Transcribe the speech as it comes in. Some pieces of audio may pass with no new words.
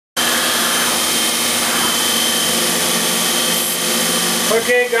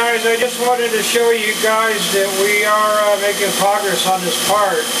Okay guys, I just wanted to show you guys that we are making progress on this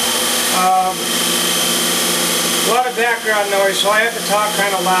part. A lot of background noise, so I have to talk kind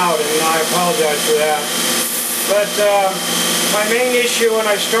of loud, and I apologize for that. But my main issue when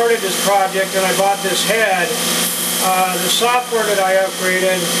I started this project and I bought this head, the software that I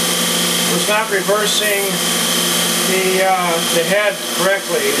upgraded was not reversing the head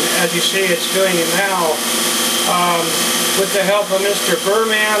correctly. As you see, it's doing it now. With the help of Mr.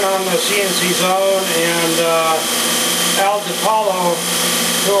 Burman on the CNC Zone and Al DiPaolo,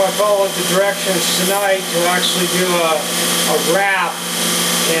 who I followed the directions tonight to actually do a wrap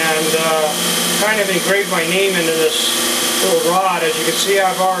and kind of engrave my name into this little rod. As you can see,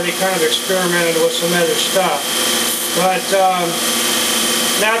 I've already kind of experimented with some other stuff. But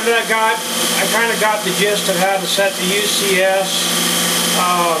now that I kind of got the gist of how to set the UCS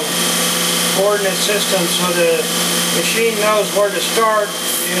coordinate system so the machine knows where to start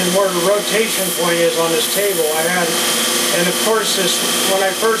and where the rotation point is on this table. And of course, when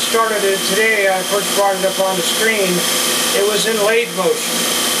I first started it today, I first brought it up on the screen, it was in lathe mode.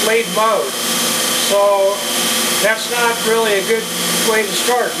 So that's not really a good way to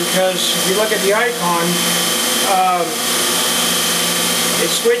start, because if you look at the icon,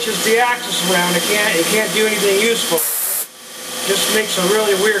 it switches the axis around. It can't do anything useful. It just makes a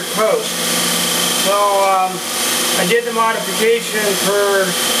really weird post. So I did the modification per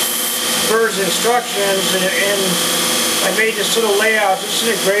Burr's instructions, and I made this little layout, just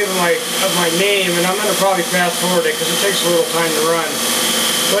an engraving of my name, and I'm going to probably fast forward it because it takes a little time to run.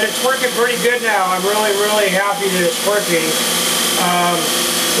 But it's working pretty good now. I'm really happy that it's working.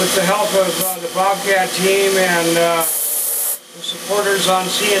 With the help of the BobCad team and the supporters on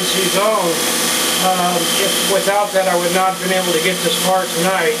CNC Zone. Without that, I would not have been able to get this far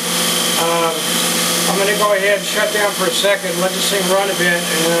tonight. I'm going to go ahead and shut down for a second, let this thing run a bit,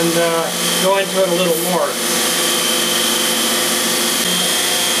 and go into it a little more.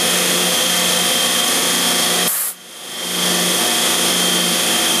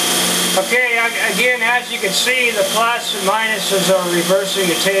 Okay, again, as you can see, the plus and minuses are reversing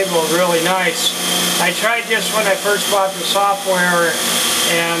the table really nice. I tried this when I first bought the software,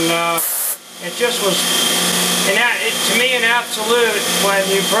 and it just was, to me, an absolute. When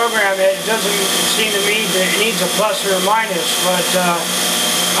you program it, it doesn't seem to me that it needs a plus or a minus, but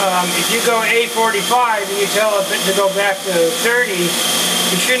if you go A45 and you tell it to go back to 30,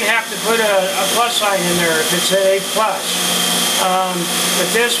 you shouldn't have to put a plus sign in there if it's at A+. But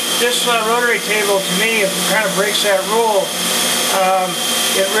this rotary table, to me, it kind of breaks that rule.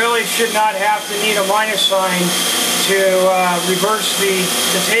 It really should not have to need a minus sign to reverse the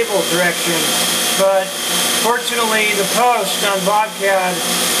table direction. But fortunately, the post on BobCad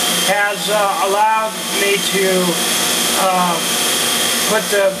has allowed me to put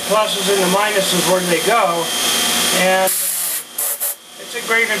the pluses and the minuses where they go, and it's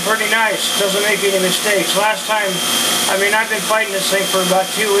engraving pretty nice. Doesn't make any mistakes. Last time, I mean, I've been fighting this thing for about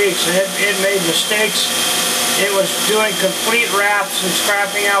 2 weeks, and it made mistakes. It was doing complete wraps and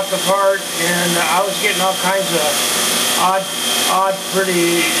scrapping out the part, and I was getting all kinds of odd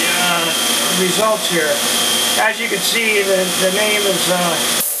pretty results here. As you can see, the name is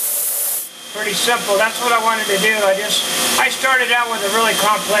pretty simple. That's what I wanted to do. I started out with a really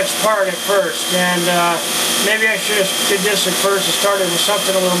complex part at first, and maybe I should have did this at first and started with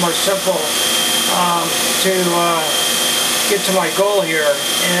something a little more simple to get to my goal here,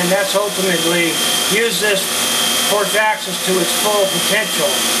 and that's ultimately use this fourth axis to its full potential.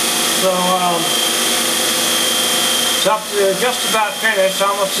 So it's up to just about finished,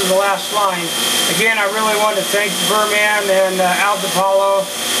 almost to the last line. Again, I really want to thank Burman and Al DiPaolo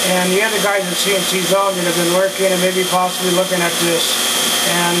and the other guys at CNC Zone that have been working and maybe possibly looking at this.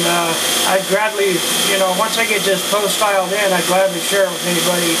 And I'd gladly, once I get this post styled in, I'd gladly share it with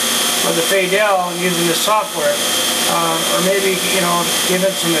anybody with the Fadel and using this software. Or maybe, give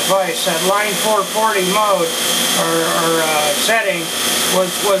it some advice. That line 440 mode or setting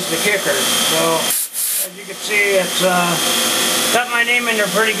was the kicker. So as you can see, it's got my name in there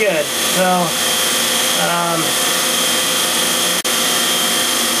pretty good. So I'm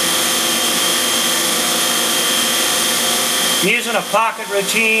using a pocket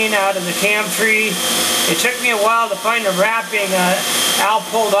routine out of the cam tree. It took me a while to find the wrapping. Al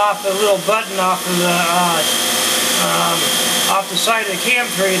pulled off a little button off of the side of the cam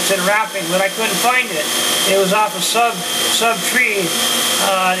tree. It said wrapping, but I couldn't find it. It was off a sub tree,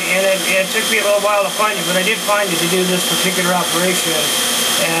 and it took me a little while to find it, but I did find it to do this particular operation,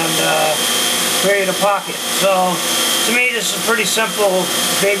 and create a pocket. So to me, this is pretty simple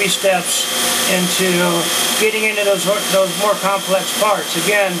baby steps into getting into those more complex parts.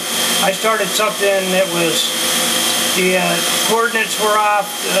 Again, I started something that was, the coordinates were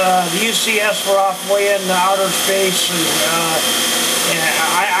off, the UCS were off way in the outer space, and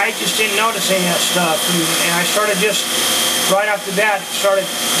I just didn't notice any of that stuff. And I started just, right off the bat, started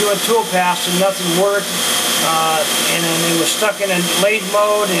doing tool paths and nothing worked. And then it was stuck in a lathe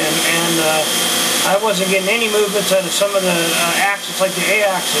mode, and I wasn't getting any movements out of some of the axes, like the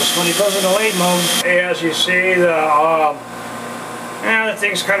A-axis. When it goes into lathe mode, as you see, the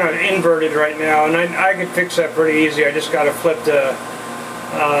thing's kind of inverted right now, and I could fix that pretty easy. I just got to flip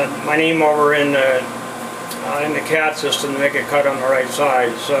my name over in the CAD system to make it cut on the right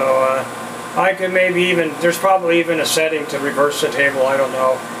side. So I could maybe even, there's probably even a setting to reverse the table, I don't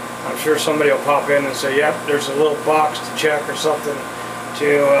know. I'm sure somebody will pop in and say, yep, there's a little box to check or something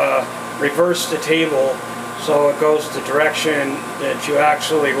to reverse the table so it goes the direction that you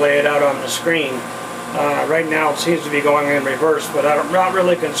actually lay it out on the screen. Right now it seems to be going in reverse, but I'm not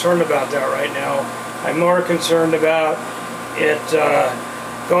really concerned about that right now. I'm more concerned about it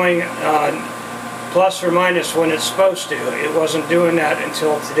going plus or minus when it's supposed to. It wasn't doing that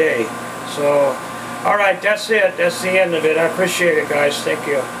until today. So, alright, that's it. That's the end of it. I appreciate it, guys. Thank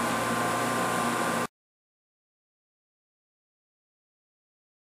you.